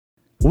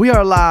We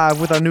are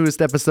live with our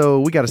newest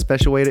episode. We got a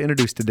special way to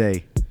introduce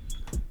today.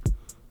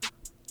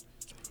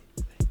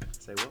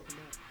 Say welcome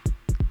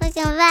back.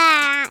 Welcome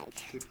back.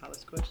 To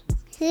College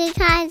Questions. To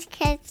College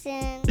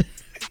Questions.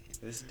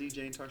 This is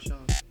DJ and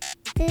Tarshawn.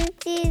 This is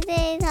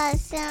DJ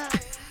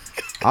Tarshawn.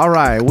 All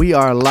right, we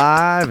are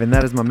live, and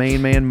that is my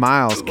main man,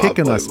 Miles,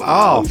 kicking us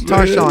off. Man.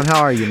 Tarshawn, how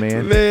are you,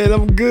 man? Man,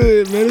 I'm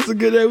good, man. It's a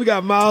good day. We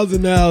got Miles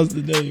in the house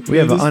today. We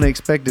have an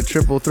unexpected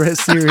triple threat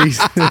series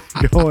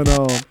going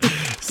on.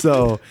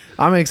 So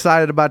I'm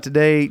excited about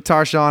today.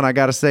 Tarshawn, I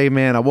got to say,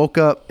 man, I woke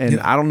up, and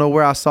I don't know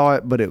where I saw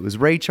it, but it was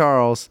Ray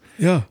Charles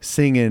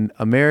singing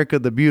America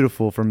the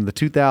Beautiful from the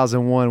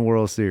 2001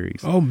 World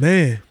Series. Oh,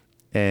 man.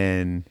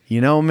 And, you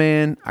know,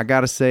 man, I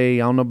got to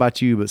say, I don't know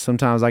about you, but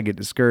sometimes I get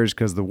discouraged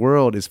because the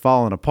world is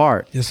falling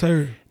apart. Yes,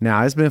 sir.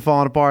 Now, it's been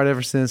falling apart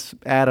ever since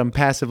Adam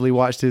passively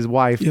watched his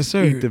wife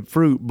eat the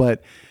fruit.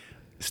 But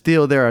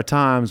still, there are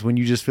times when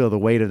you just feel the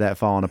weight of that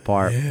falling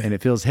apart. Yeah. And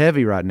it feels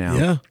heavy right now.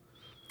 Yeah.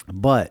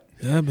 But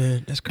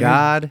man, that's crazy.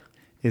 God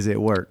is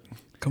at work.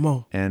 Come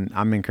on. And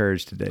I'm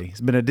encouraged today.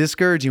 It's been a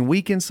discouraging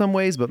week in some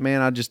ways, but,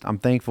 man, I'm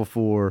thankful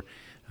for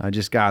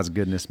just God's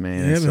goodness,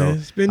 man. Yeah, so,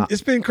 man.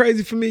 It's been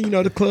crazy for me. You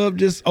know, the club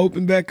just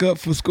opened back up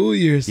for school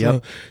year.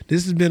 So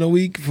this has been a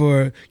week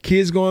for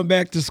kids going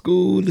back to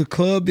school, the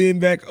club being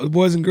back,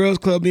 Boys and Girls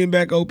Club being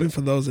back open. For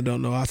those that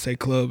don't know, I say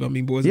club, I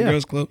mean Boys and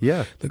Girls Club.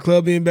 Yeah. The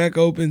club being back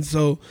open.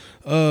 So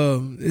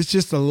it's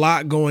just a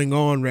lot going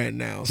on right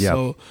now. Yep.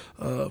 So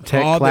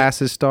Tech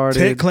classes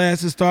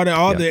started.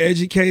 All the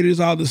educators,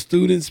 all the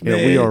students, man.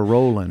 Yeah, we are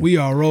rolling. We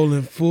are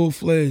rolling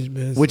full-fledged,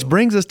 man. Which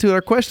brings us to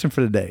our question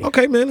for today.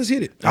 Okay, man, let's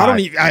hit it.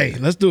 Hey,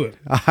 let's do it.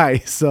 All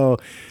right, so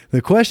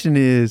the question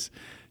is,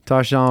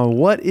 Tarshawn,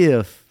 what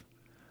if,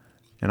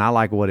 and I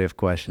like what if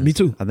questions. Me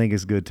too. I think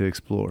it's good to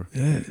explore.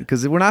 Yeah.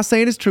 Because we're not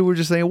saying it's true, we're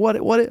just saying, what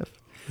if?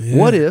 Yeah.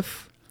 What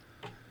if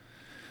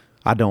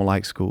I don't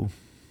like school?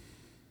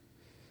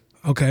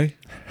 Okay.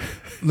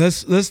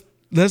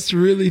 Let's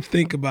really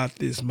think about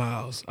this,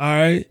 Miles. All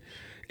right.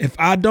 If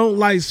I don't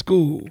like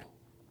school,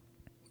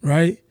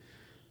 right?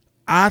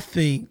 I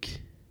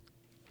think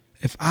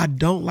if I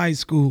don't like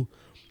school,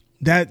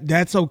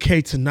 that's okay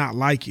to not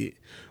like it.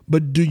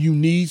 But do you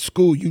need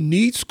school? You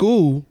need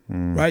school,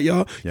 right,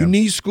 y'all? Yeah. You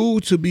need school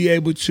to be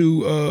able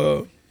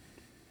to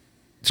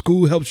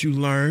school helps you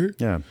learn.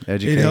 Yeah.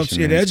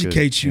 Education. It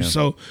educates you. Yeah.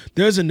 So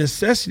there's a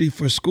necessity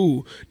for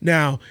school.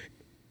 Now,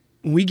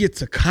 when we get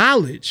to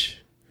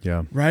college,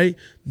 right?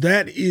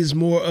 That is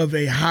more of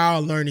a higher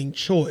learning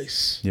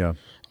choice. Yeah.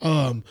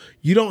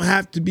 You don't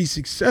have to be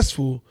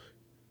successful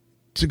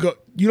to go.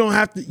 You don't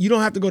have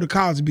to go to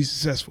college to be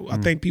successful. I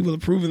think people are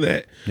proving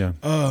that. Yeah.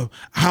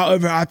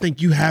 However, I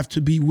think you have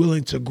to be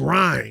willing to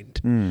grind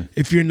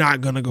if you're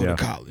not going to go to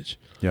college.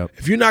 Yep.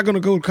 If you're not going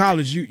to go to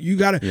college, you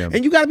gotta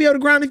and you gotta be able to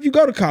grind if you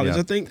go to college.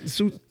 I think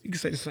you can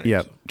say the same.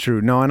 Yeah, true.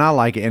 No, and I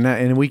like it,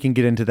 and we can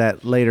get into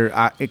that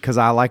later. Because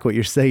I like what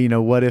you're saying. You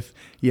know, what if?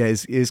 Yeah,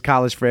 is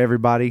college for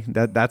everybody?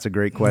 That's a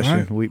great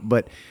question. Right.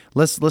 But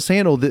let's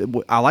handle.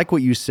 I like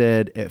what you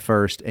said at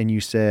first, and you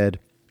said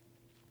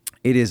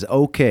it is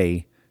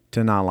okay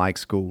to not like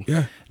school.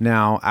 Yeah.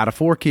 Now, out of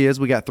 4 kids,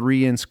 we got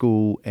 3 in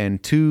school,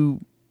 and 2.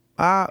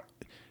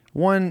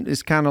 One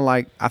is kind of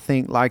like, I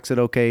think, likes it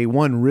okay.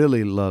 One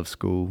really loves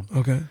school.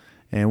 Okay.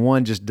 And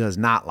one just does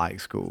not like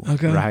school.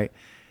 Okay. Right.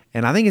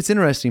 And I think it's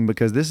interesting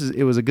because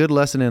it was a good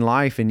lesson in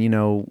life. And, you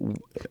know,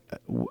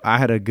 I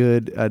had a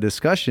good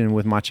discussion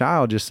with my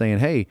child just saying,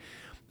 hey,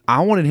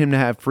 I wanted him to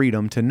have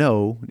freedom to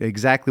know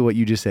exactly what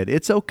you just said.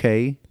 It's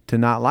okay to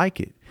not like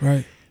it.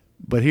 Right.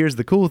 But here's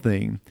the cool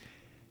thing.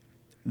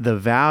 The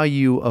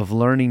value of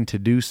learning to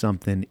do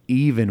something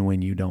even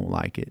when you don't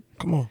like it.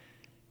 Come on.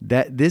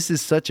 This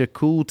is such a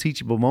cool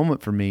teachable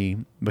moment for me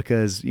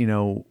because, you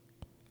know,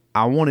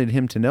 I wanted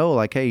him to know,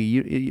 like,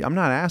 hey, I'm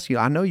not asking you.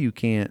 I know you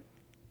can't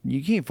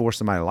force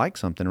somebody to like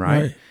something,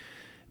 right?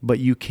 But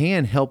you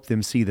can help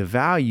them see the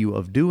value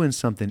of doing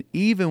something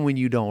even when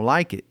you don't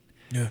like it.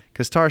 Yeah.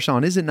 Because,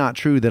 Tarshawn, is it not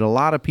true that a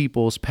lot of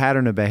people's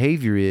pattern of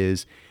behavior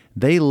is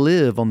they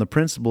live on the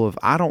principle of,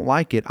 I don't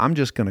like it, I'm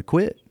just going to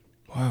quit.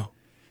 Wow.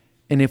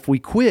 And if we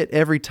quit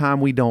every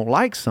time we don't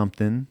like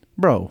something,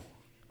 bro.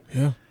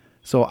 Yeah.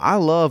 So I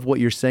love what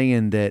you're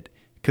saying, that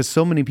because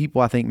so many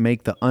people, I think,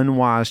 make the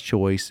unwise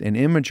choice and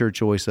immature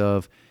choice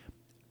of,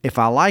 if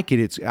I like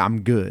it,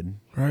 I'm good.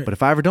 Right. But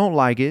if I ever don't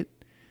like it,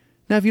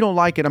 now if you don't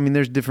like it, I mean,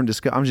 there's different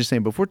I'm just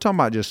saying, but if we're talking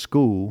about just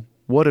school,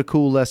 what a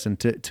cool lesson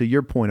to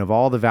your point of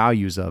all the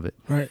values of it.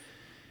 Right.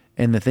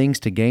 And the things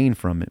to gain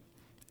from it.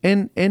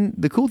 And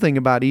the cool thing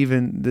about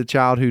even the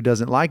child who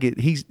doesn't like it,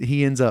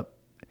 he ends up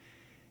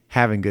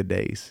having good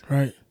days.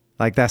 Right.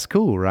 Like, that's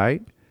cool,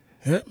 right?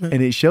 Yeah, man.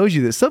 And it shows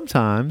you that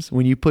sometimes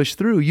when you push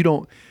through,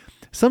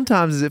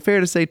 sometimes is it fair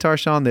to say,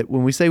 Tarshawn, that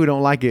when we say we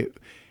don't like it,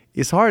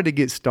 it's hard to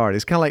get started.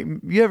 It's kind of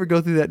like, you ever go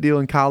through that deal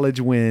in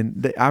college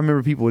when I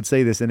remember people would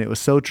say this, and it was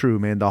so true,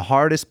 man. The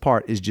hardest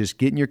part is just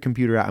getting your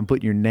computer out and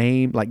putting your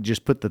name, like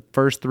just put the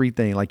first 3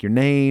 things, like your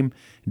name,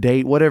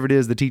 date, whatever it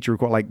is the teacher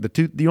requires, like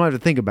you don't have to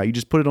think about it. You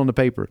just put it on the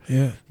paper.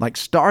 Yeah. Like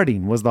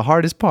starting was the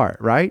hardest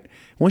part, right?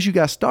 Once you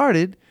got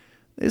started,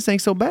 this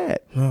ain't so bad.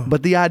 Oh.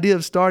 But the idea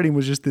of starting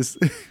was just this,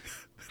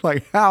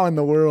 like, how in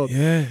the world?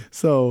 Yeah.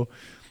 So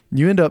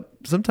you end up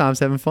sometimes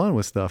having fun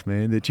with stuff,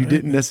 man, that you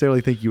didn't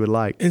necessarily think you would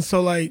like. And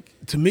so, like,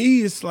 to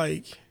me, it's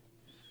like,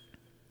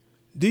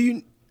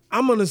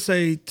 I'm going to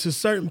say to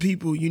certain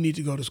people, you need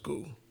to go to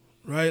school,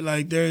 right?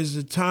 Like, there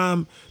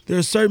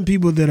are certain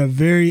people that are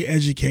very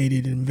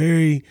educated and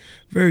very,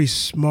 very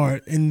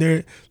smart. And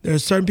there are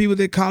certain people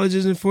that college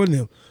isn't for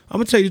them. I'm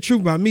going to tell you the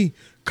truth about me.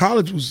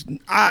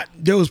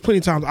 There was plenty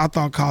of times I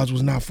thought college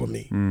was not for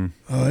me.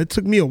 It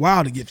took me a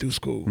while to get through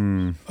school.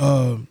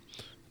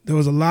 There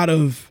was a lot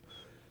of,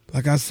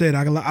 like I said,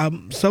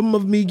 some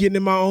of me getting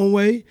in my own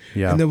way.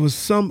 Yeah. And there was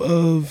some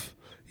of,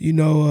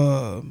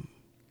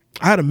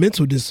 I had a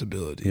mental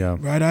disability. Yeah.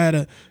 Right. I had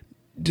a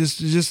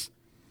just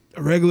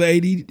a regular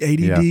ADD,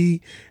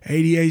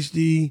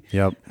 ADHD.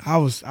 Yep.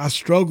 I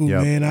struggled,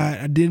 Yep. man.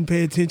 I didn't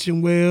pay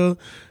attention well,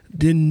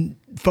 didn't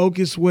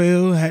focus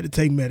well, had to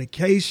take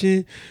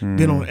medication,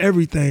 been on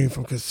everything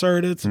from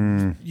Concerta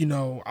to,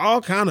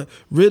 all kind of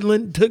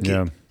Ritalin, took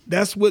Yeah. it.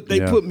 That's what they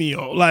Yeah. put me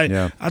on. Like,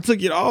 Yeah. I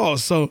took it all.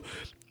 So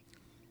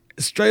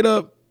straight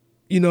up,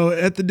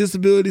 at the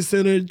disability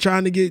center,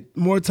 trying to get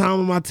more time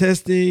on my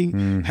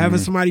testing, having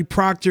somebody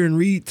proctor and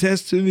read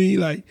tests to me.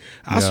 Like,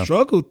 I Yeah.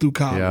 struggled through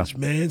college,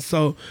 man.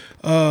 So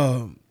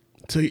to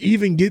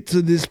even get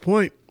to this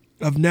point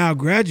of now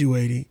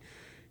graduating,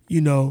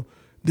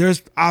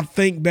 I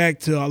think back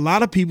to a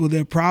lot of people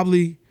that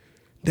probably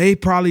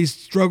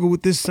struggle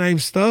with this same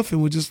stuff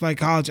and were just like,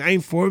 college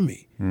ain't for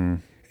me.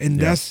 And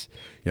that's,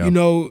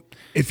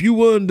 if you're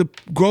willing to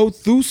go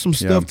through some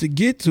stuff to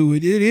get to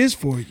it, it is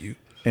for you.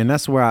 And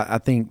that's where I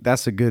think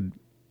that's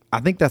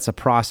a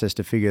process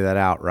to figure that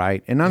out,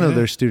 right? And I know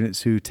there's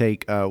students who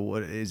take,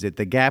 what is it,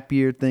 the gap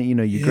year thing?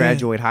 You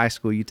graduate high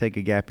school, you take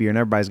a gap year, and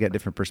everybody's got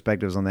different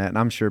perspectives on that. And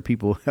I'm sure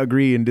people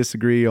agree and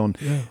disagree on,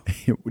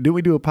 did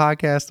we do a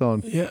podcast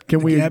on,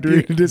 can we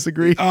agree and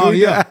disagree? Oh,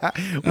 yeah.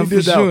 We for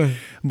did that sure. one.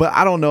 But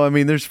I don't know. I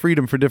mean, there's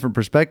freedom for different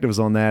perspectives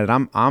on that.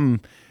 And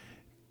I'm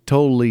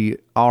totally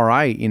all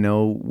right,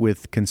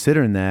 with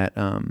considering that.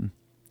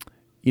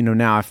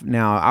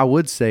 Now I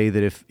would say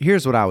that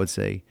here's what I would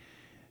say.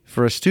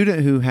 For a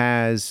student who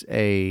has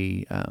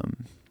is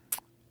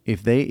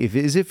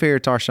it fair,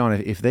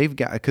 Tarshawn, if they've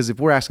got, because if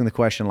we're asking the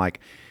question like,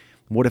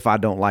 what if I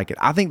don't like it?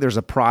 I think there's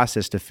a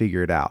process to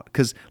figure it out.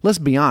 Because let's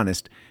be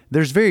honest,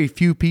 there's very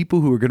few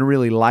people who are going to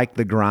really like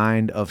the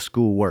grind of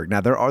schoolwork.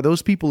 Now,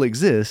 those people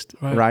exist,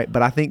 right?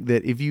 But I think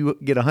that if you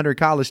get 100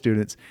 college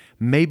students,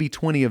 maybe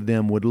 20 of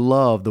them would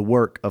love the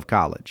work of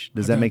college.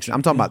 Does that make sense?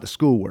 I'm talking about the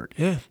schoolwork.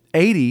 Yeah.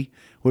 80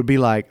 would be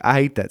like, I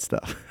hate that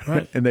stuff.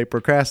 Right. And they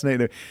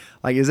procrastinate.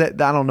 Like, I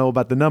don't know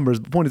about the numbers.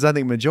 The point is, I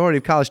think majority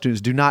of college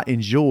students do not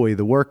enjoy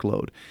the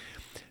workload.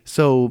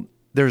 So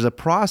there's a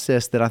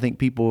process that I think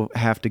people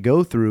have to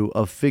go through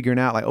of figuring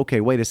out like,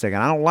 okay, wait a second,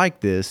 I don't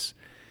like this.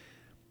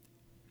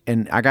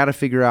 And I got to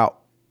figure out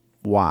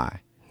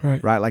why,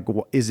 right? Like,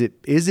 is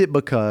it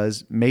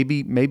because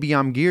maybe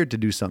I'm geared to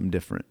do something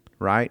different,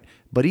 right?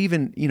 But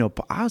even,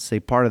 I would say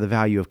part of the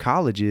value of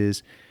college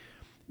is,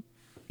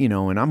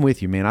 and I'm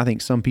with you, man. I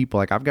think some people,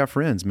 like I've got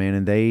friends, man,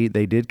 and they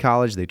did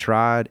college, they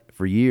tried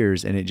for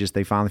years, and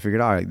they finally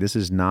figured out, like, this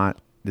is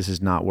not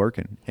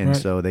working. And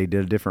so they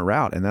did a different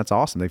route, and that's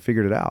awesome. They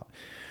figured it out.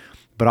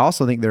 But I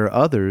also think there are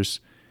others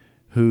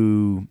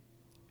who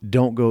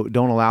don't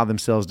allow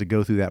themselves to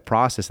go through that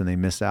process, and they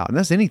miss out. And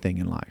that's anything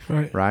in life,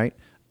 right?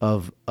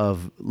 Of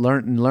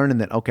learning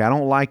that, okay, I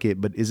don't like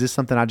it, but is this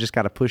something I just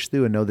got to push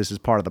through and know this is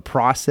part of the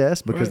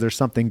process because there's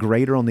something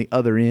greater on the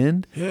other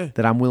end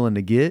that I'm willing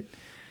to get?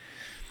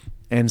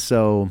 And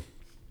so,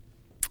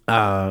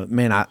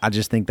 man, I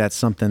just think that's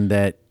something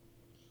that,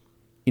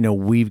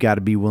 we've got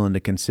to be willing to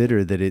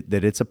consider that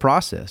it's a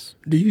process.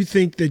 Do you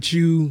think that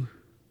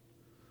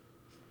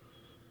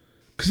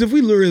because if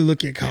we really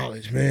look at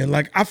college, man,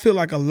 like I feel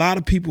like a lot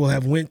of people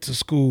have went to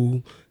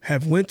school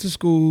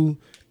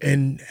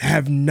and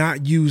have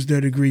not used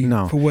their degree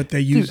for what they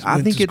used.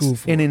 I think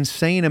it's an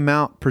insane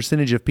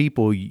percentage of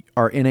people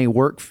are in a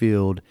work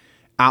field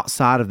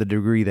outside of the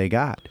degree they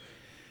got.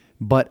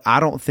 But I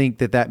don't think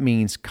that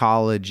means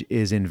college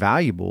is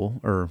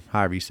invaluable, or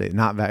however you say it.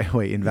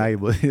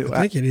 Invaluable.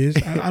 I think it is.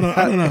 I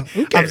don't know.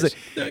 Who cares?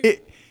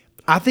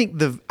 I think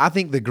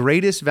the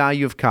greatest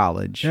value of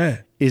college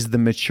is the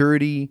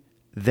maturity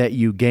that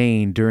you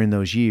gain during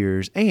those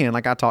years. And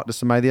like I talked to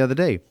somebody the other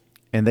day,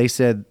 and they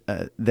said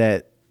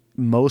that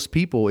most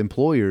people,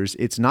 employers,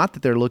 it's not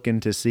that they're looking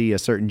to see a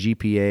certain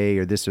GPA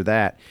or this or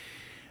that.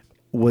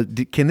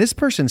 Can this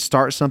person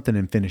start something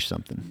and finish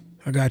something?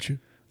 I got you.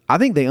 I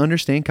think they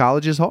understand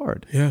college is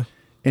hard. Yeah.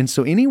 And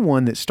so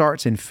anyone that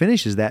starts and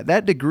finishes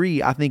that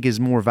degree, I think, is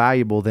more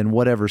valuable than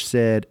whatever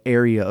said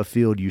area of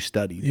field you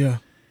studied. Yeah.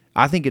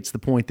 I think it's the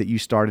point that you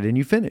started and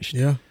you finished.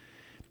 Yeah.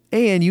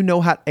 And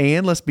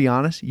and let's be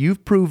honest,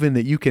 you've proven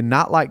that you can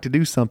not like to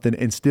do something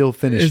and still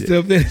finish it.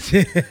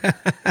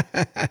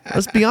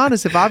 Let's be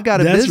honest. If I've got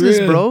a business,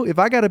 bro, if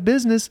I got a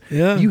business,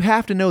 you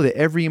have to know that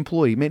every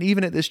employee, man,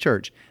 even at this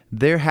church,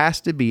 there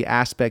has to be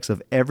aspects of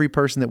every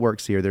person that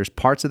works here. There's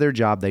parts of their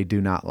job they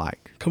do not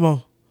like. Come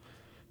on.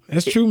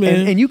 That's true,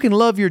 man. And you can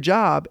love your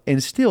job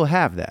and still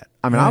have that.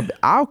 I mean, Right.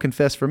 I'll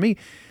confess for me,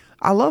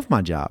 I love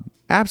my job.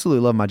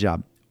 Absolutely love my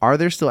job. Are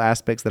there still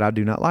aspects that I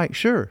do not like?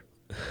 Sure.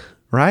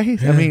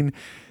 Right? I mean,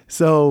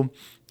 so,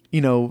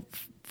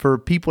 for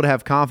people to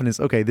have confidence,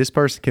 okay, this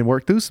person can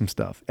work through some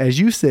stuff. As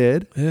you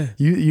said,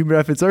 you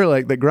referenced earlier,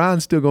 like the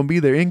grind's still going to be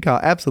there in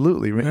college.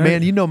 Absolutely. Right.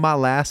 Man, my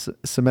last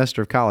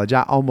semester of college,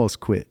 I almost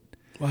quit.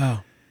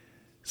 Wow.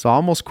 So I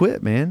almost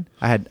quit, man.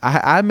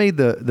 I made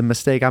the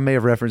mistake. I may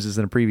have referenced this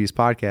in a previous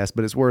podcast,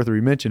 but it's worth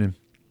re-mentioning.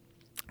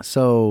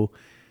 So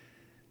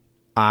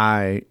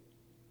I'm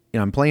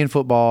playing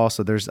football,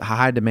 so there's a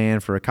high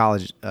demand for a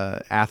college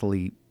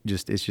athlete.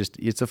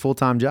 It's a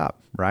full-time job,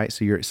 right?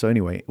 So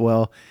anyway,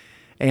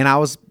 and I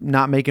was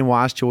not making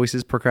wise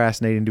choices,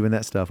 procrastinating, doing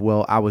that stuff.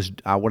 Well,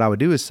 what I would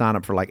do is sign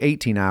up for like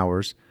 18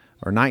 hours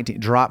or 19,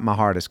 drop my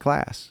hardest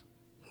class.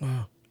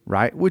 Wow.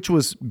 Right? Which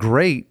was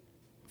great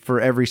for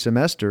every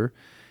semester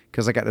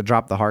because I got to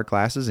drop the hard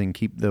classes and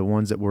keep the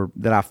ones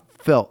that I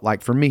felt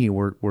like for me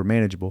were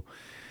manageable.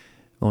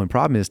 The only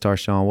problem is,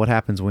 Tarshawn, what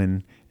happens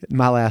when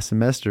my last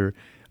semester,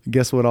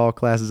 guess what all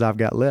classes I've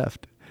got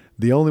left?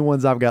 The only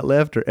ones I've got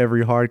left are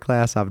every hard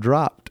class I've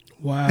dropped.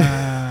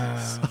 Wow.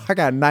 So I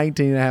got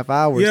 19 and a half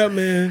hours. Yeah,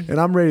 man.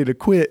 And I'm ready to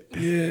quit.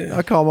 Yeah.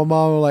 I call my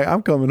mom. I'm like,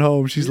 I'm coming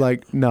home. She's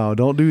like, no,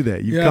 don't do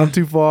that. You've come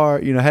too far.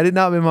 Had it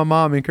not been my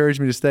mom encouraged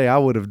me to stay, I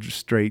would have just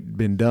straight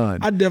been done.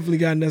 I definitely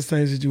got in that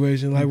same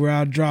situation, like where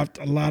I dropped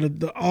a lot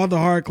of all the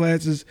hard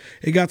classes.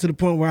 It got to the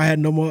point where I had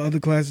no more other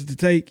classes to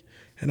take,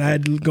 and I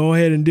had to go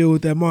ahead and deal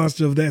with that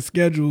monster of that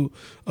schedule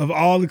of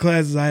all the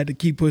classes I had to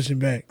keep pushing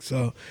back.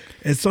 So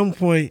at some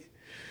point,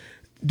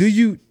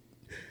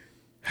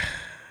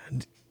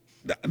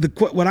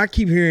 what I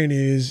keep hearing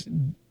is,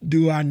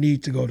 do I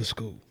need to go to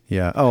school?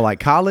 Yeah. Oh, like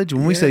college?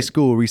 When we say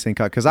school, we say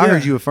college. Because I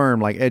heard you affirm,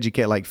 like,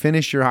 educate, like,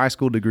 finish your high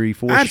school degree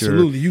for sure.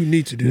 Absolutely. You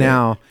need to do that.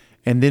 Now,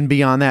 and then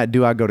beyond that,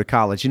 do I go to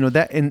college?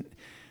 That, and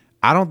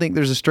I don't think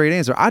there's a straight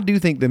answer. I do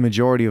think the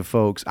majority of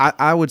folks,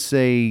 I would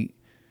say,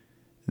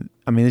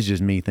 I mean, it's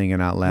just me thinking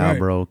out loud,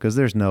 bro, because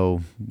this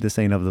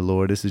ain't of the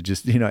Lord. This is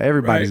just,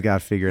 everybody's got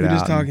to figure it out. We're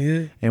just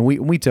talking, and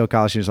we tell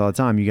college students all the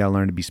time, you got to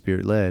learn to be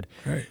spirit-led.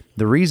 Right.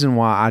 The reason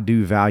why I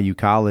do value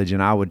college,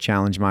 and I would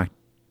challenge my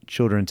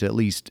children to at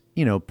least,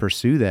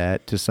 pursue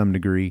that to some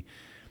degree,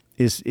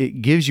 is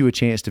it gives you a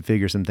chance to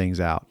figure some things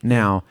out.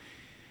 Now,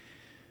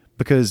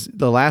 because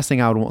the last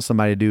thing I would want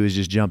somebody to do is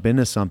just jump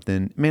into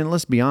something. Man,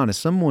 let's be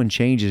honest. Someone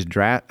changes,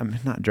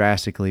 not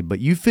drastically, but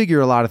you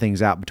figure a lot of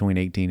things out between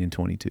 18 and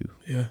 22.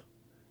 Yeah.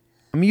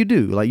 I mean, you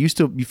do. Like, you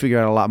figure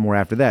out a lot more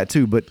after that,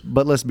 too. But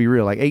let's be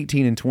real. Like,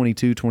 18 and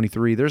 22,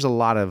 23, there's a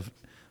lot of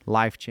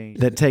life change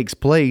that takes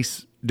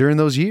place during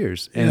those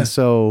years. And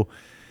so,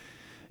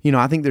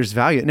 I think there's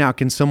value. Now,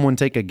 can someone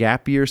take a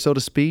gap year, so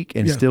to speak,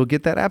 and still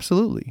get that?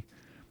 Absolutely.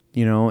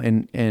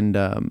 But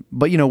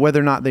whether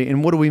or not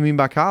and what do we mean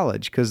by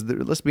college? Because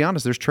let's be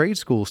honest, there's trade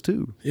schools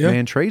too. Yeah.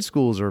 Man, trade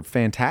schools are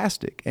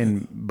fantastic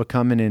and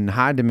becoming in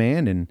high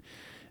demand, and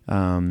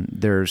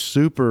there's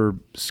super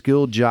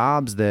skilled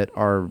jobs that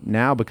are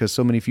now, because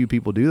so many few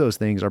people do those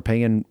things, are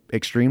paying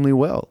extremely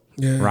well.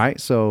 Yeah. Right.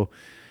 So,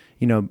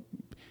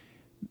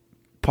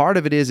 part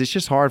of it is it's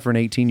just hard for an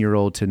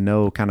 18-year-old to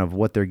know kind of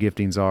what their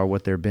giftings are,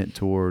 what they're bent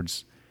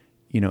towards.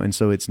 And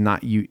so it's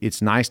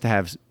nice to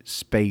have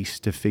space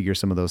to figure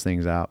some of those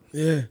things out.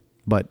 Yeah.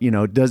 But,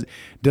 does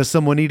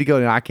someone need to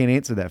go? I can't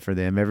answer that for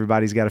them.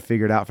 Everybody's got to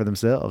figure it out for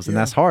themselves. And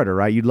that's harder,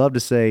 right? You'd love to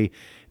say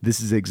this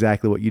is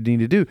exactly what you need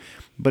to do.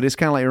 But it's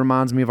kind of like, it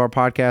reminds me of our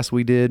podcast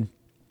we did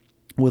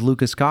with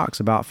Lucas Cox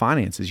about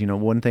finances.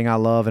 One thing I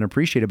love and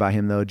appreciate about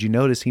him, though, did you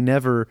notice he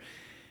never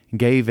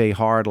gave a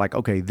hard, like,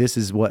 okay, this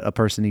is what a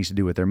person needs to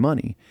do with their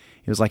money.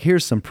 It was like,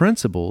 here's some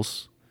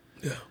principles.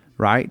 Yeah.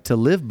 Right, to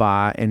live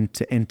by and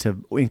to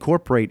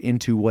incorporate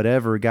into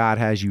whatever God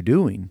has you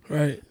doing.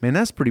 Right. Man,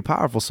 that's pretty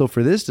powerful. So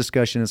for this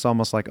discussion, it's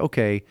almost like,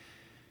 okay,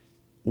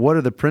 what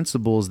are the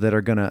principles that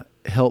are going to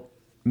help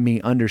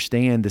me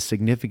understand the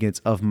significance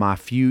of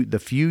the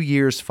few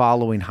years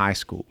following high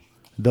school?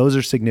 Those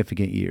are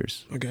significant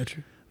years. I got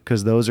you.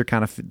 Because those are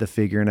kind of the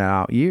figuring it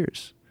out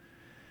years.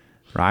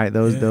 Right?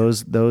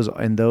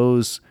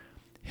 Those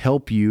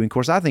help you. And of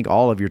course, I think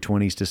all of your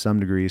 20s to some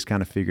degree is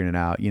kind of figuring it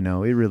out. It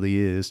really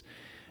is.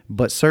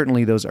 But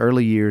certainly those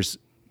early years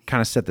kind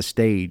of set the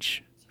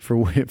stage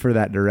for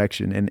that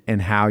direction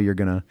and how you're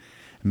going to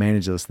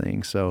manage those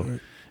things. So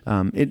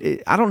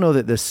I don't know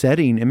that the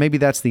setting, and maybe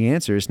that's the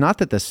answer. It's not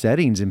that the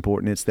setting's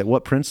important. It's that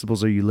what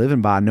principles are you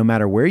living by no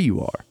matter where you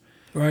are.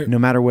 Right. No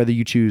matter whether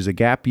you choose a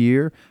gap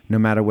year, no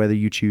matter whether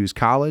you choose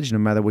college, no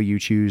matter whether you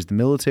choose the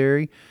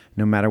military,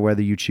 no matter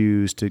whether you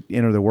choose to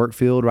enter the work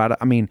field, right?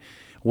 I mean,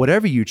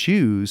 whatever you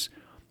choose,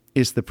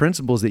 it's the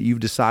principles that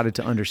you've decided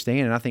to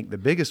understand. And I think the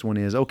biggest one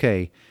is,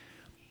 okay,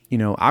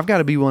 I've got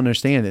to be willing to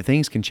understand that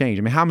things can change.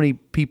 I mean, how many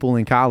people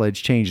in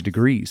college change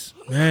degrees?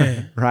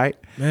 Man. Right?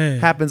 Man.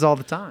 Happens all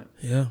the time.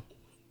 Yeah.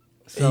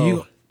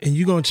 So, and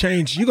you're gonna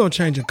change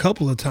a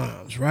couple of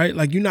times, right?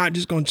 Like, you're not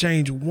just gonna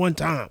change one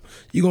time.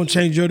 You're gonna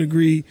change your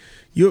degree.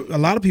 A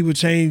lot of people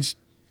change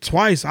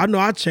twice. I know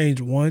I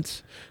changed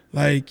once.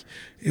 Like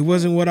it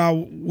wasn't what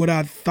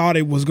I thought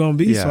it was gonna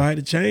be. Yeah. So I had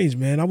to change,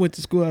 man. I went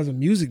to school as a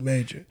music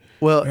major.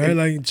 Well, Right?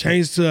 Like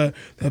changed to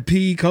a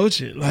PE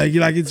coaching. Like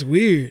it's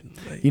weird.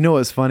 Like, you know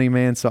what's funny,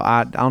 man? So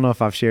I don't know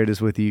if I've shared this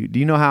with you. Do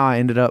you know how I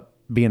ended up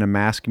being a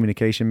mass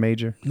communication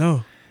major?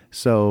 no.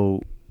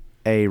 So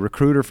a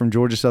recruiter from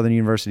Georgia Southern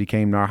University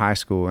came to our high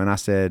school, and I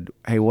said,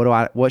 "Hey,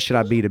 what should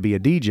I be to be a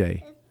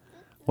DJ?"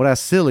 Well,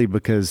 that's silly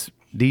because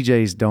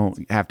DJs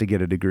don't have to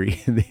get a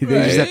degree. They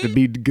just have to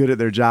be good at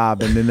their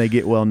job, and then they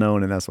get well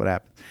known, and that's what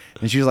happens.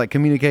 And she was like,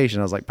 "Communication."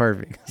 I was like,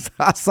 "Perfect." So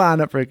I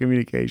signed up for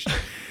communication.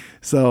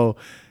 So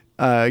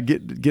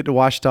get to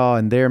Ouachita,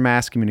 and their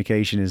mass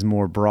communication is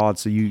more broad.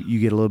 So you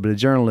get a little bit of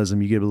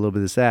journalism, you get a little bit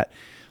of this, that.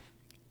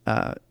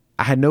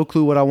 I had no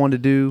clue what I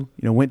wanted to do.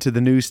 Went to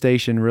the news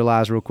station,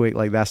 realized real quick,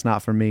 like that's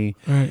not for me.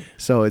 Right.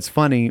 So it's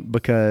funny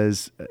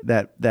because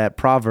that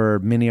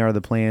proverb, many are the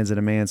plans in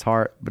a man's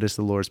heart, but it's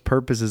the Lord's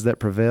purposes that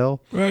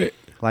prevail. Right.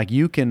 Like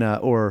you can,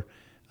 how's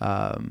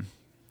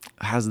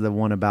the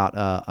one about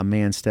a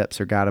man's steps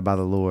are guided by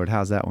the Lord?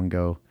 How's that one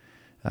go?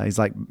 He's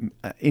like,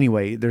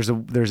 anyway, there's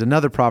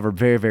another proverb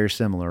very, very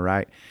similar,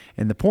 right?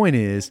 And the point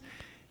is,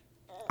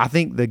 I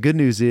think the good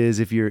news is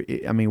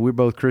we're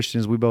both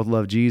Christians. We both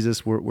love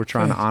Jesus. We're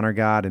trying to honor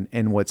God.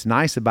 And what's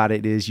nice about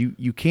it is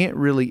you can't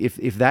really,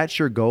 if that's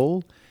your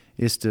goal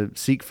is to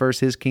seek first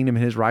his kingdom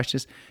and his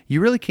righteousness, you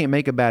really can't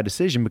make a bad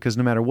decision because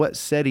no matter what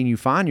setting you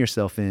find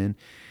yourself in,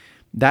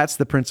 that's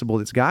the principle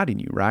that's guiding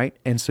you, right?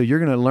 And so you're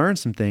going to learn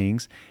some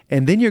things,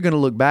 and then you're going to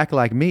look back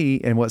like me.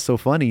 And what's so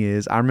funny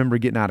is I remember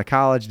getting out of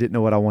college, didn't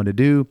know what I wanted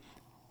to do.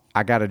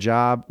 I got a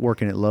job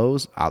working at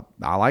Lowe's. I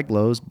like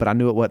Lowe's, but I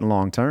knew it wasn't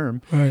long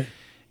term. Right.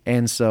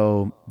 And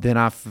so then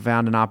I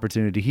found an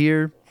opportunity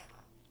here.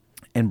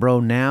 And bro,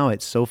 now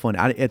it's so funny.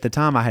 At the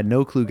time, I had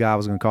no clue God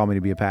was going to call me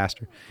to be a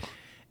pastor.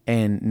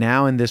 And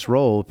now in this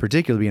role,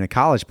 particularly being a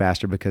college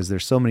pastor, because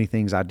there's so many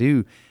things I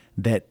do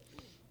that,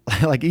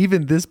 like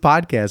even this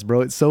podcast, bro,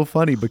 it's so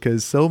funny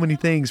because so many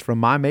things from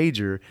my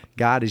major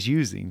God is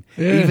using,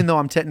 even though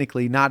I'm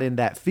technically not in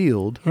that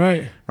field.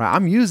 Right.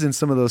 I'm using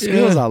some of those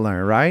skills I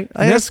learned, right?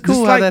 And That's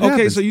cool how that okay,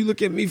 happens. so you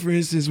look at me, for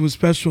instance, with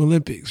Special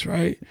Olympics,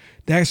 right?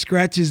 That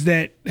scratches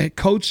that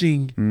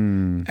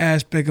coaching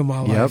aspect of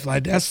my life.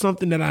 Like that's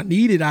something that I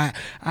needed. I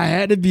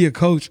had to be a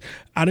coach.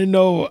 I didn't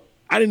know,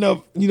 I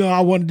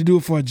wanted to do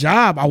it for a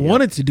job. I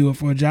wanted to do it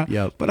for a job,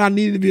 but I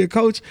needed to be a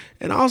coach.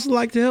 And I also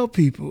like to help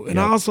people. And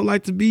I also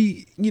like to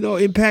be,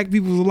 impact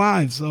people's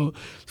lives. So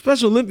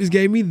Special Olympics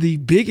gave me the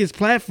biggest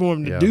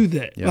platform to do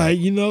that.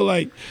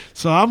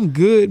 So I'm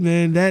good,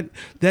 man.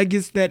 That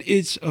gets that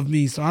itch of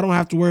me. So I don't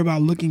have to worry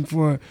about looking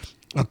for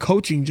a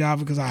coaching job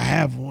because I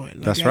have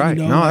one. That's right.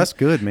 That's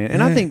good, man.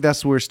 And I think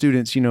that's where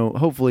students,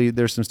 hopefully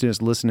there's some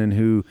students listening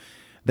who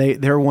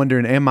they're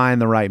wondering, am I in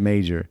the right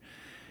major?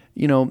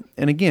 And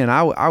again,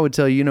 I would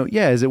tell you,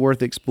 is it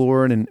worth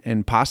exploring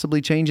and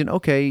possibly changing?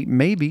 Okay,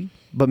 maybe,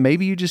 but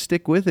maybe you just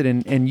stick with it.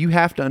 And you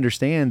have to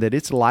understand that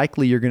it's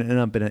likely you're going to end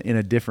up in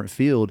a different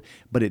field,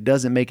 but it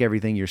doesn't make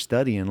everything you're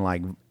studying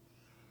like,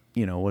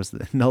 what's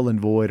the null and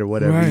void or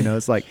whatever, Right.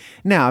 It's like,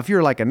 now if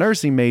you're like a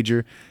nursing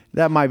major,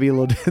 that might be a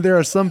little, there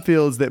are some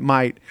fields that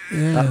might,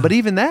 but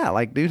even that,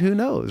 like, dude, who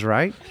knows,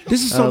 right?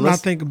 This is something I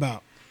think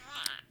about.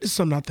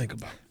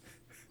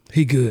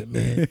 He good,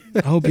 man.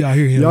 I hope y'all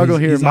hear him. Y'all gonna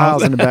hear He's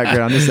Miles awesome. in the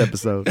background this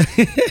episode.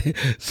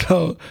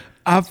 So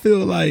I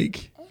feel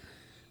like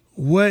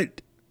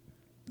what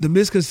the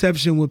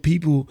misconception with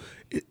people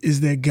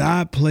is that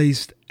God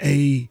placed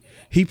a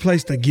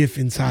gift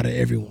inside of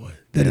everyone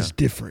that is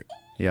different.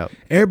 Yep.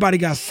 Everybody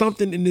got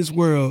something in this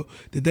world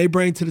that they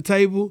bring to the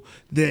table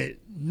that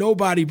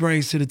nobody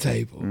brings to the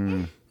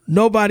table.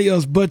 Nobody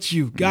else but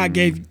you. God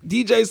gave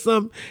DJ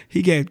something.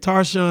 He gave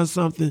Tarshawn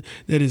something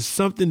that is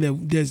something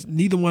that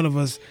neither one of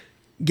us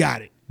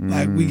got it.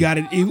 Like we got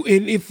it. And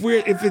if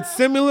it's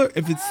similar,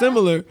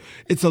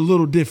 it's a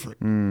little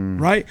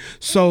different, right?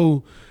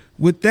 So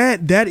with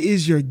that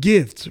is your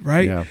gift,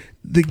 right? Yeah.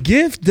 The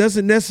gift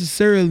doesn't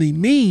necessarily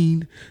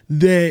mean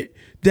that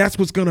that's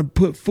what's going to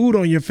put food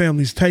on your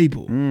family's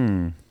table.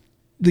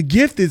 The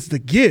gift is the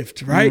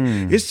gift, right?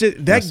 It's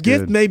just that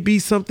gift good. may be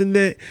something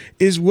that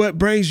is what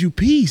brings you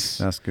peace.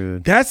 That's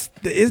good.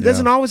 It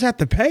doesn't always have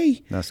to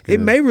pay. That's It good.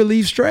 may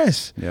relieve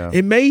stress. Yeah.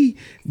 It may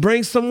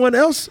bring someone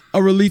else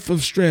a relief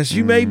of stress.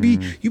 You may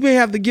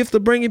have the gift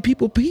of bringing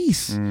people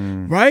peace,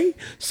 right?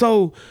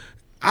 So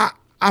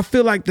I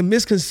feel like the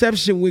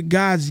misconception with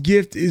God's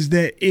gift is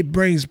that it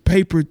brings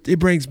paper, it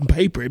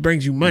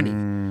brings you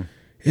money.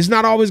 It's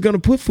not always going to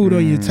put food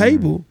on your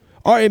table,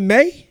 or it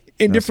may.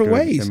 In That's different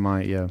good. ways. It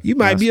might, yeah. You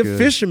might That's be a good.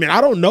 fisherman. I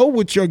don't know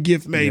what your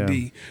gift may Yeah.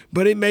 be,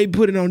 but it may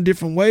put it on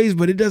different ways,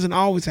 but it doesn't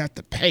always have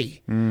to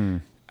pay.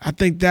 I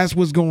think that's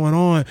what's going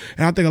on.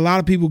 And I think a lot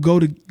of people go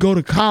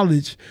to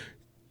college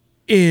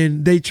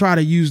and they try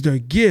to use their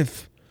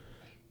gift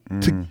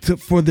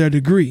for their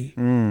degree.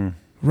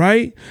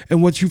 Right?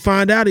 And what you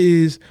find out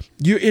is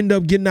you end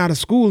up getting out of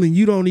school and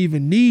you don't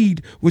even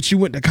need what you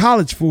went to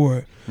college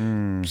for.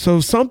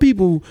 So some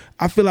people,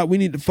 I feel like we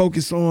need to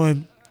focus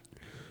on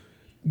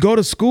go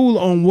to school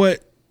on what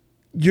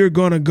you're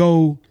going to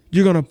go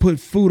you're gonna put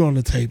food on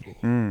the table.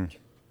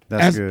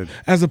 That's good.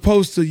 As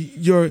opposed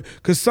to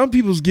because some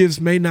people's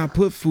gifts may not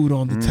put food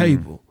on the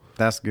table.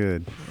 That's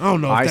good. I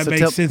don't know if All right, that so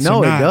makes sense no,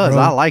 or not. it does.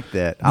 Bro. I like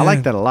that. I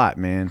like that a lot,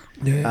 man.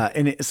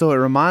 Yeah. So it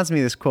reminds me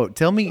of this quote.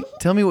 Tell me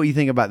what you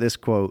think about this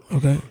quote.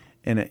 Okay.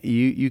 And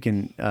you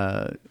can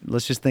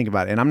let's just think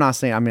about it. And I'm not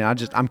saying. I mean,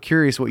 I'm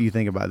curious what you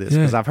think about this Yeah.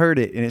 because I've heard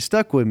it and it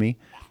stuck with me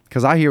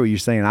because I hear what you're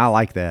saying. I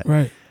like that.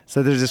 Right.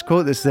 So there's this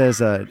quote that says,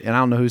 and I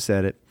don't know who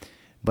said it,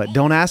 but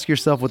don't ask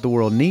yourself what the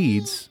world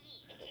needs.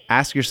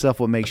 Ask yourself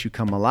what makes you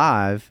come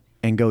alive,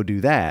 and go do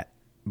that.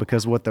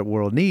 Because what the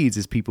world needs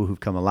is people who've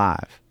come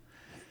alive.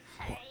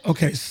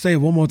 Okay, say it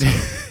one more time.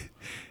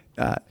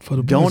 For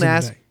the boys in the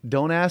back.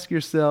 Don't ask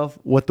yourself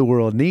what the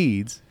world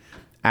needs.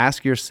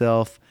 Ask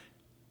yourself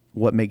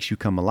what makes you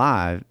come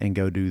alive, and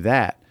go do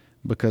that.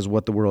 Because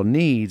what the world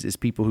needs is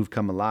people who've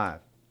come alive.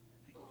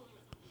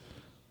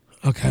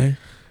 Okay.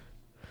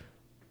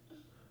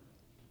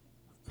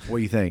 What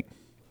do you think?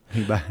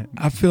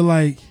 I feel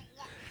like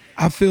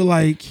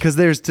Because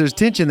there's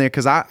tension there.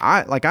 Because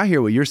I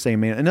hear what you're saying,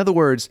 man. In other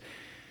words,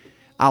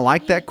 I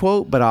like that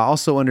quote, but I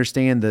also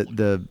understand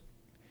that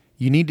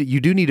you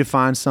do need to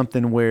find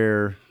something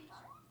where,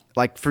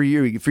 like for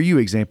you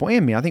example,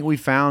 and me, I think we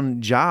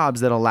found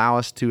jobs that allow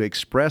us to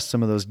express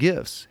some of those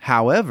gifts.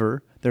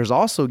 However, there's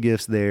also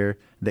gifts there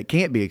that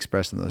can't be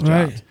expressed in those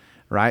jobs,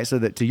 right? So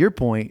that, to your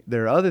point,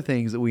 there are other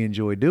things that we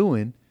enjoy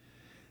doing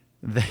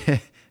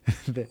that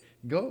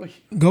go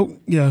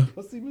yeah.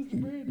 see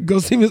Mr. Brandon. Go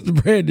see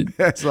Mr. Brandon.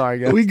 Sorry,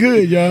 guys. We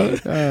good, y'all.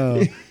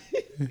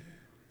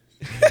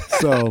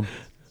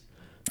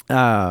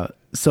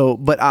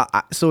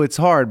 So it's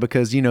hard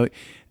because, you know,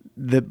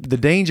 the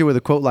danger with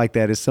a quote like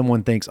that is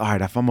someone thinks, all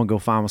right, if I'm going to go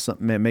find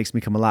something that makes me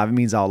come alive, it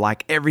means I'll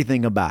like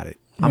everything about it.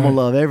 I'm going to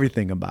love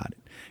everything about it.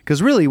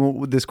 Because really,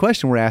 with this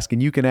question we're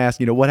asking, you can ask,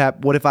 you know, what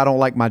if I don't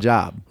like my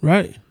job?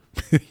 Right.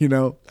 You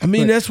know? I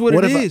mean, that's what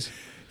it is.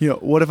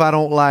 What if I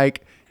don't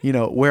like, you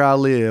know, where I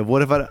live?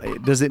 What if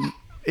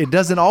it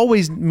doesn't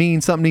always mean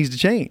something needs to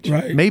change.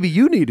 Right. Maybe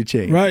you need to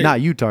change. Right.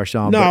 Not you,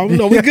 Tarshawn.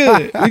 No, we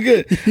good. We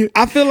good.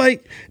 I feel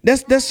like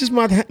that's just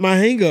my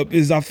hang up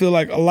is I feel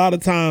like a lot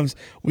of times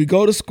we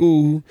go to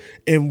school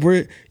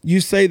and you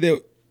say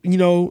that, you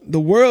know, the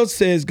world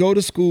says go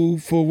to school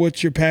for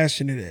what you're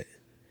passionate at.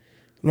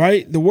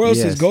 Right? The world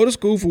says go to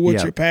school for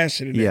what you're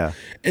passionate at.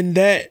 And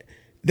that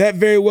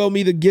very well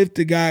be the gift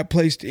that God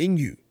placed in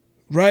you.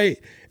 Right?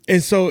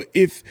 And so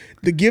if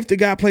the gift that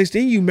God placed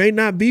in you may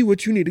not be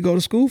what you need to go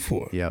to school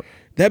for. Yep.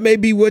 That may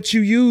be what you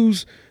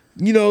use,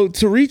 you know,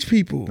 to reach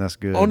people. That's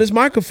good. On this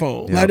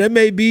microphone. Yep. Like that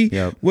may be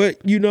what,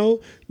 you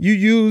know, you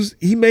use.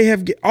 He may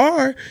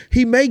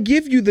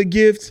give you the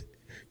gift.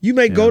 You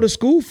may go to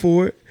school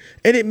for it,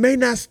 and it may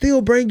not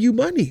still bring you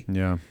money.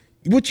 Yeah.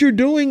 What you're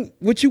doing,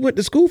 what you went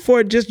to school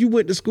for, you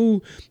went to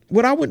school.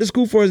 What I went to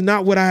school for is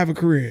not what I have a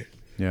career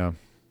in. Yeah.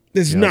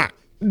 It's not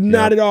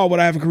at all what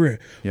I have a career.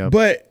 Yep.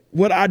 But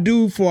what I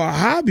do for a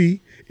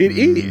hobby, it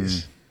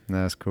is.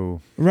 That's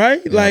cool.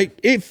 Right? Yep. Like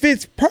it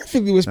fits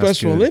perfectly with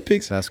Special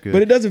Olympics. That's good.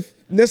 But it doesn't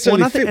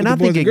necessarily fit with the boys and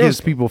girls. I think it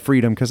gives people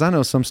freedom because I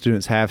know some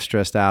students have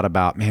stressed out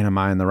about, man, am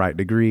I in the right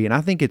degree? And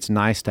I think it's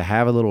nice to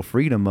have a little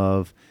freedom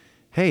of,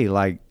 hey,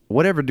 like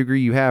whatever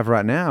degree you have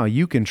right now,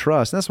 you can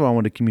trust. That's what I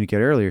wanted to communicate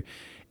earlier.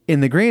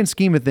 In the grand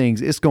scheme of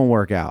things, it's going to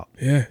work out.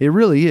 Yeah. It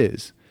really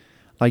is.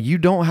 Like you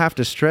don't have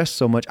to stress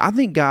so much. I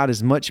think God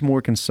is much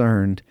more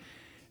concerned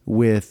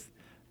with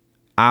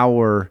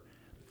our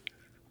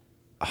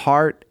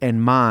heart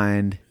and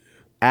mind,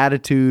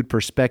 attitude,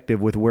 perspective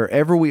with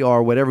wherever we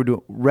are, whatever we're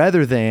doing,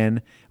 rather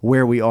than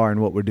where we are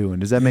and what we're doing.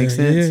 Does that make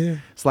sense? Yeah.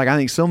 It's like I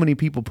think so many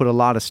people put a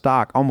lot of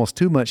stock, almost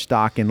too much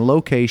stock in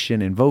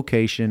location and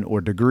vocation or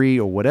degree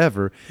or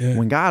whatever,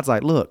 when God's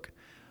like, look,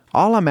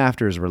 all I'm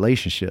after is a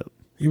relationship.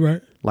 You're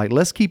right. Like,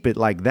 let's keep it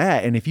like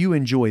that. And if you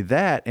enjoy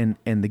that and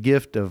the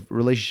gift of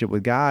relationship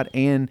with God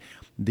and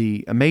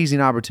the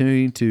amazing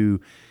opportunity to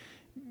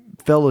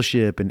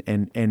fellowship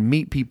and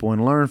meet people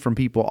and learn from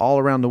people all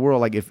around the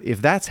world, like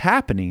if that's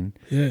happening,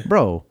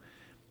 bro,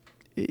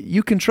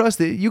 you can trust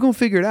that you're going to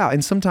figure it out.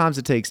 And sometimes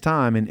it takes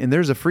time. And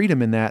there's a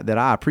freedom in that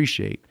I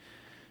appreciate.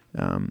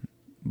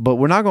 But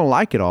we're not going to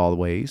like it all the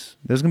ways.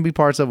 There's going to be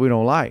parts of it we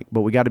don't like,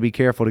 but we got to be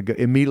careful to go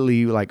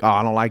immediately like, oh,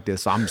 I don't like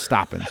this, so I'm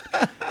stopping.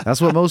 That's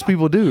what most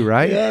people do,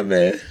 right? Yeah,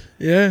 man.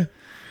 Yeah.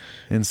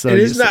 And so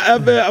it's not.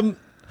 I'm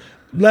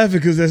laughing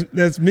because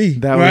that's me.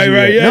 That was you,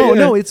 right. Yeah.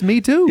 No, it's me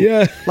too.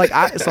 Yeah. Like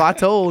I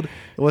told.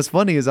 What's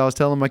funny is I was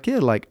telling my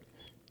kid, like,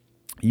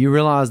 you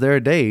realize there are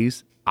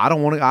days I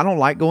don't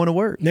like going to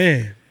work.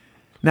 Man.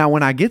 Now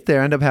when I get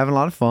there, I end up having a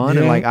lot of fun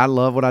and like I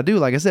love what I do.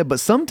 Like I said, but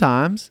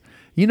sometimes,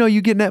 you know,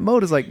 you get in that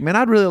mode. It's like, man,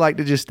 I'd really like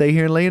to just stay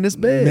here and lay in this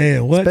bed.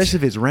 Man, what? Especially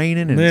if it's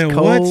raining and it's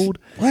cold.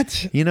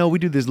 What? You know, we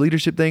do this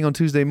leadership thing on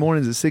Tuesday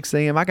mornings at 6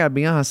 a.m. I got to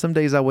be honest, some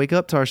days I wake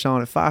up,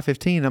 Tarshawn, at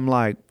 5:15. I'm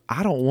like,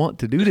 I don't want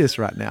to do this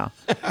right now.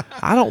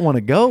 I don't want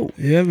to go.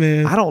 Yeah,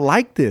 man. I don't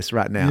like this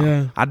right now.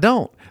 Yeah. I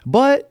don't.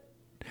 But,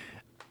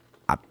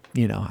 I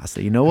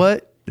say, you know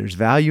what? there's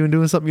value in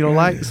doing something you don't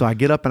like. So I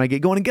get up and I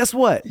get going, and guess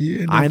what?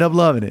 Yeah, I end up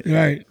loving it.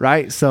 Right.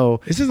 Right.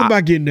 So It's just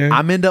about getting there.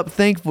 I'm end up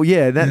thankful.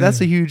 Yeah.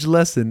 That's a huge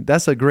lesson.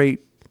 That's a great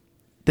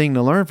thing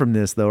to learn from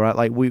this though, right?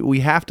 Like we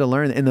have to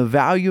learn, and the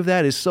value of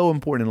that is so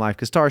important in life.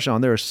 Because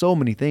Tarshawn, there are so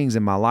many things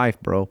in my life,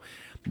 bro,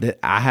 that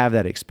I have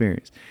that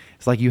experience.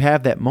 It's like you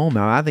have that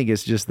moment. I think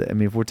it's just that, I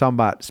mean, if we're talking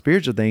about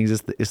spiritual things,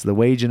 it's the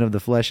waging of the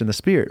flesh and the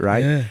spirit,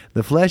 right? Yeah.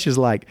 The flesh is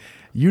like,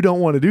 you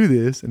don't want to do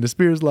this, and the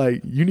spirit's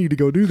like, you need to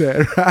go do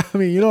that. Right? I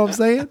mean, you know what I'm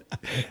saying?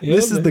 Yeah,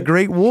 This is the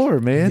great war,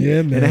 man.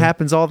 Yeah, man. And it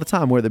happens all the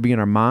time, whether it be in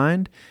our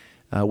mind,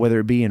 whether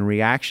it be in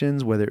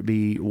reactions, whether it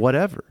be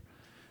whatever,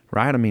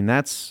 right? I mean,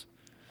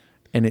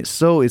 and it's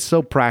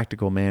so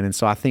practical, man. And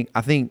so I think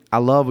I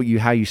love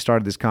how you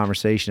started this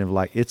conversation of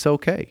like, it's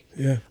okay.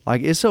 Yeah.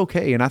 Like, it's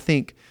okay. And I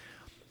think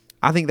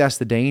that's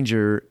the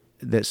danger,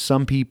 that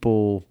some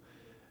people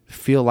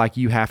feel like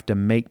you have to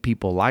make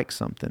people like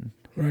something.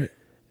 Right.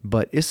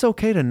 But it's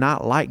okay to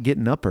not like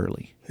getting up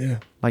early. Yeah.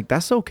 Like,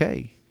 that's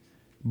okay.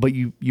 But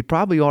you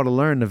probably ought to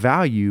learn the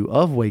value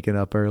of waking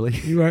up early.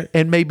 You're right.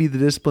 And maybe the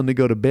discipline to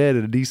go to bed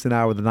at a decent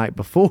hour the night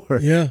before.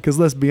 Yeah. Because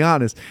let's be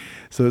honest.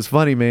 So it's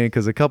funny, man,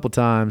 because a couple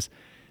times,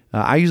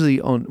 I usually,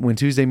 when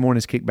Tuesday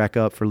mornings kick back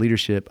up for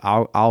leadership,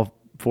 I'll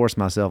force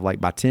myself, like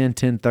by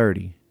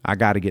 10:30, I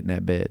got to get in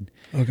that bed.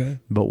 Okay.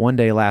 But one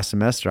day last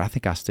semester, I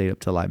think I stayed up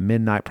till like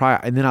midnight,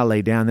 probably, and then I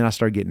lay down. Then I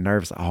started getting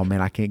nervous. Oh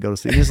man, I can't go to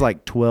sleep. It's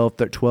like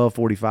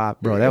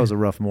 12:45, bro. That was a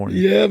rough morning.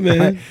 Yeah, man.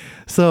 Right?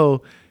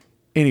 So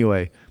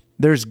anyway,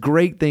 there's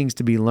great things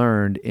to be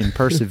learned in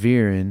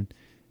persevering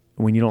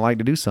when you don't like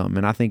to do something.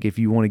 And I think if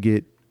you want to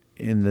get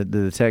in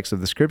the text of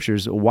the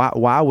scriptures,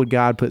 why would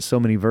God put so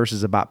many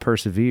verses about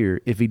persevere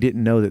if he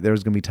didn't know that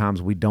there's going to be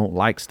times we don't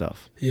like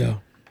stuff? Yeah.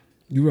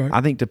 You're right. I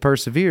think to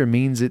persevere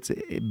means it's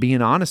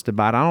being honest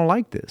about, I don't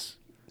like this.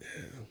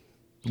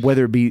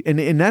 Whether it be,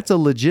 and that's a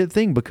legit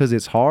thing, because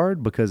it's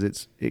hard, because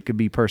it could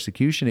be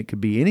persecution, it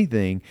could be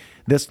anything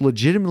that's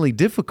legitimately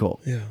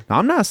difficult. Yeah.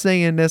 I'm not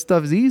saying that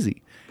stuff is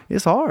easy.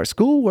 It's hard.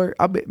 Schoolwork,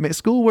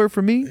 schoolwork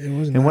for me,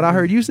 was and what not I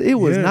heard easy. you say, it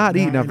was Yeah, not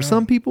easy. not Now, at for all.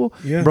 some people,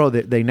 Yeah. bro,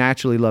 they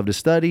naturally love to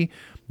study.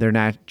 They're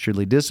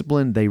naturally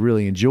disciplined. They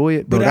really enjoy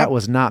it. But But that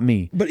was not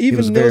me. But It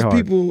was even very those hard.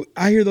 people,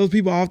 I hear those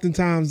people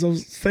oftentimes,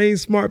 those same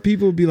smart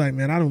people be like,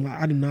 man, I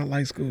do not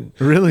like school.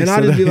 Really? And I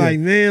So just be that- like,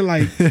 man,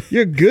 like,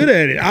 you're good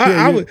at it.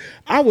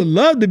 I would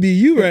love to be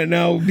you right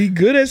now, be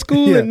good at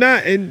school Yeah.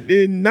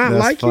 and not That's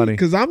like funny. it,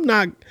 because I'm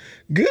not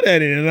good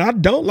at it and I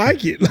don't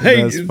like it. Like,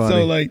 That's and funny.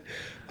 so like,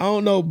 I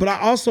don't know. But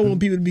I also want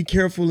people to be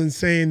careful in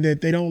saying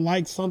that they don't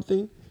like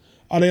something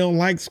or they don't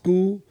like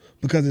school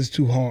because it's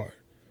too hard.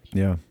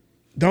 Yeah.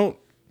 Don't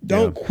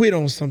Yeah. quit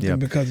on something Yeah.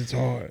 because it's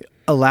hard.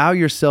 Allow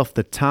yourself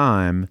the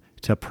time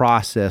to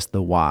process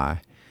the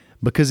why,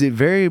 because it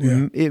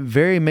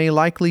very may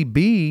likely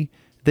be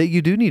that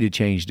you do need to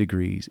change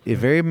degrees. It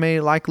very may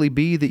likely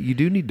be that you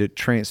do need to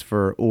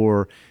transfer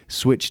or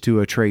switch to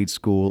a trade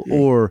school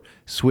or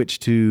switch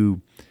to,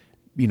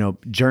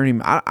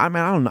 journeyman. I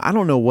mean, I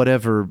don't know,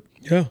 whatever.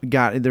 Yeah.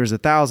 God, there's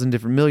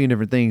 1,000 million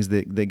different things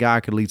that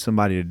God could lead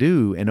somebody to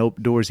do, and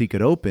doors he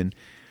could open.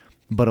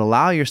 But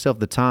allow yourself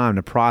the time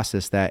to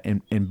process that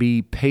and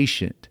be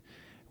patient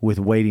with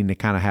waiting to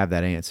kind of have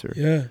that answer.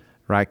 Yeah.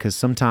 Right? Because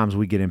sometimes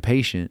we get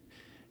impatient,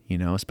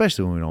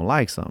 especially when we don't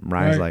like something,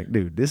 right? It's Right. like,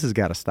 dude, this has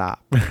got to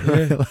stop.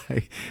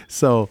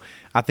 So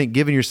I think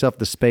giving yourself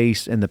the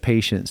space and the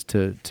patience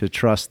to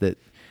trust that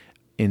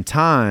in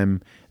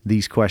time,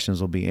 these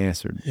questions will be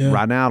answered. Yeah.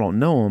 Right now, I don't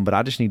know them, but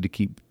I just need to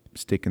keep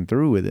sticking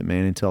through with it,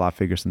 man, until I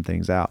figure some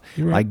things out.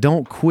 You're right. Like,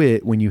 don't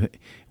quit when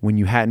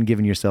you hadn't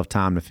given yourself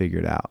time to figure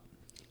it out.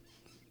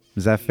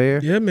 Is that fair?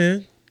 Yeah,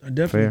 man. I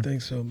definitely Fair.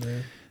 think so,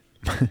 man.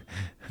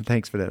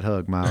 Thanks for that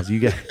hug, Miles. You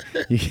got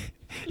you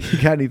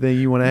got anything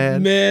you want to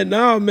add? Man,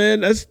 no,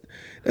 man. That's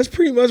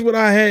pretty much what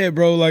I had,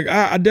 bro. Like,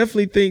 I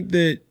definitely think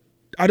that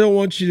I don't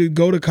want you to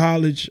go to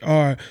college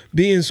or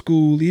be in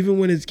school, even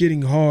when it's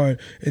getting hard,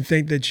 and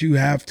think that you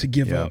have to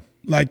give Yeah. up.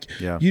 Like,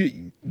 Yeah.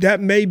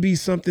 that may be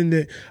something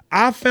that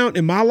I found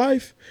in my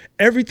life.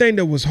 Everything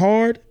that was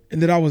hard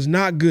and that I was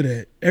not good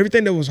at,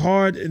 everything that was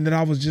hard and that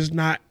I was just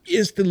not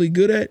instantly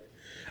good at,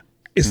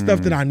 is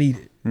stuff that I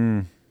needed.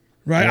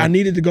 Right? Yeah. I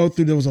needed to go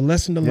through. There was a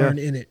lesson to learn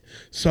in it.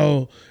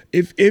 So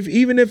if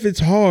even if it's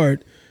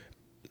hard,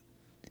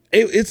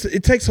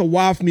 it takes a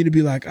while for me to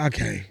be like,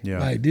 okay, Yeah.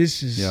 like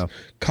this is Yeah.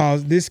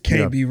 cause this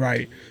can't Yeah. be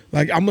right.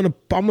 Like I'm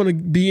gonna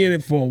be in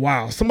it for a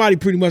while. Somebody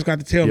pretty much got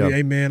to tell Yeah. me,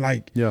 hey man,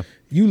 like Yeah.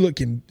 you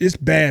looking, it's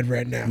bad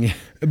right now. Yeah.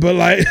 But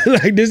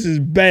like this is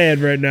bad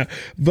right now.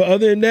 But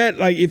other than that,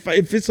 like if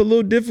it's a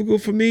little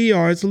difficult for me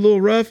or it's a little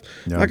rough,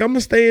 Yeah. like I'm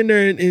gonna stay in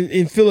there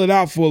and fill it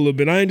out for a little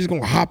bit. I ain't just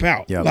gonna hop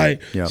out. Yeah. Like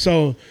Yeah.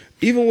 so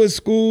even with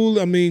school,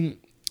 I mean,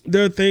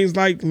 there are things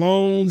like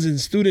loans and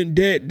student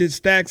debt that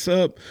stacks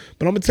up.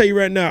 But I'm gonna tell you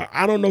right now,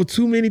 I don't know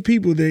too many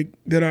people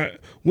that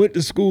went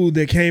to school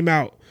that came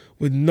out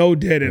with no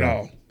debt at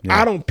all.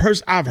 Yeah.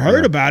 I've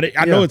heard about it.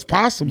 I know Yeah. it's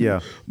possible. Yeah.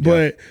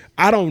 But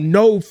I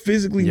don't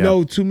physically Yeah.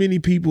 know too many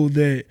people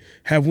that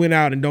have went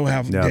out and don't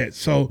have Yeah. debt.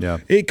 So Yeah.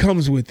 it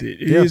comes with it.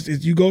 Yeah.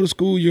 If you go to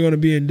school, you're gonna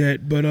be in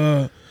debt. But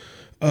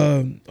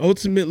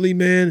ultimately,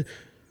 man,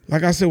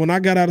 like I said, when I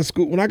got out of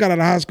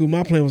high school,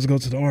 my plan was to go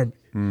to the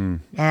Army.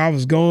 I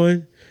was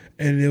going,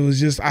 and it was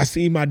just, I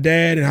seen my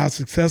dad and how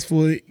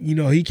successful,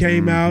 he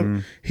came out,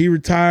 he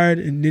retired,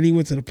 and then he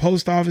went to the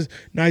post office.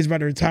 Now he's about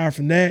to retire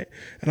from that.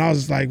 And I was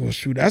just like, well,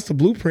 shoot, that's the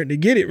blueprint to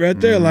get it right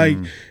there. Like,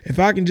 if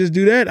I can just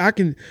do that, I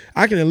can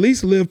at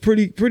least live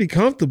pretty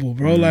comfortable,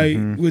 bro. Like,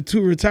 with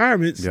 2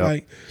 retirements,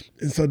 like,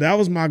 and so that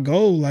was my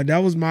goal. Like,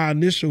 that was my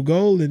initial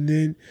goal. And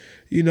then,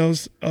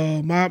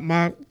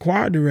 my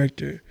choir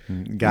director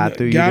got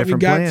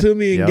to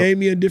me and gave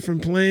me a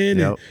different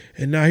plan.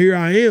 And now here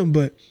I am.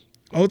 But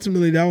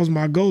ultimately, that was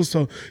my goal.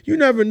 So you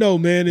never know,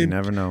 man. You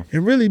never know.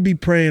 And really be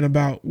praying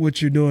about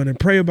what you're doing, and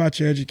pray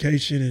about your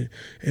education,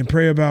 and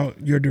pray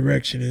about your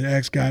direction, and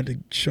ask God to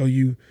show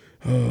you,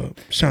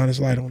 shine His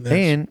light on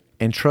that.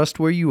 And trust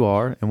where you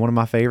are. And one of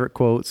my favorite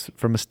quotes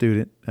from a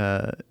student,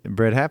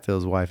 Brett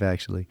Hatfield's wife,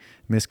 actually,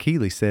 Miss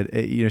Keeley, said,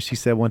 she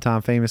said one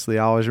time famously,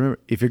 I always remember,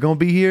 if you're going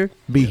to be here,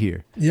 be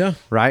here. Yeah.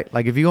 Right?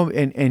 Like if you're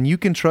going, and you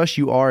can trust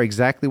you are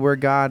exactly where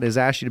God has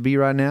asked you to be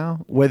right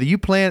now, whether you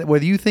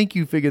think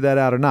you figured that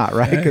out or not,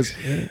 right?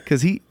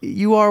 Because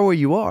you are where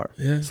you are.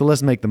 Yeah. So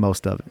let's make the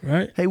most of it.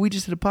 Right. Hey, we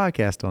just did a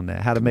podcast on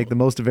that, how to make the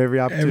most of every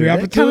opportunity.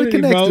 Every opportunity,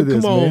 bro. To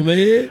this, come on,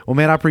 man. Well,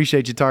 man, I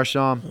appreciate you,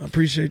 Tarshawn. I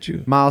appreciate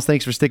you. Miles,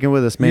 thanks for sticking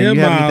with us, man. Yeah, you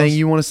have Miles. anything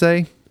you want to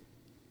say?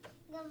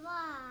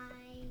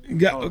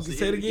 Goodbye.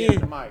 Say it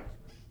again.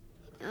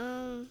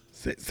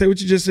 Say what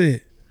you just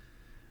said.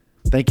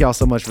 Thank y'all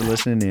so much for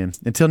listening in.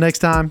 Until next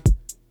time,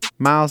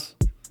 Miles,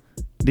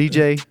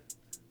 DJ,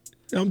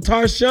 I'm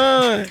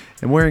Tarshawn.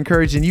 and we're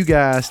encouraging you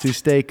guys to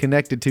stay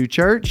connected to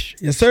church.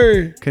 Yes,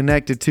 sir.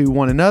 Connected to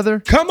one another.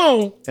 Come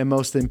on. And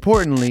most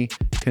importantly,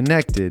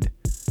 connected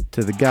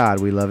to the God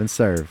we love and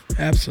serve.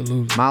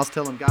 Absolutely. Miles,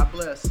 tell him God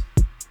bless.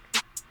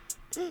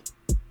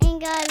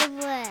 And God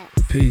bless.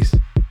 Peace.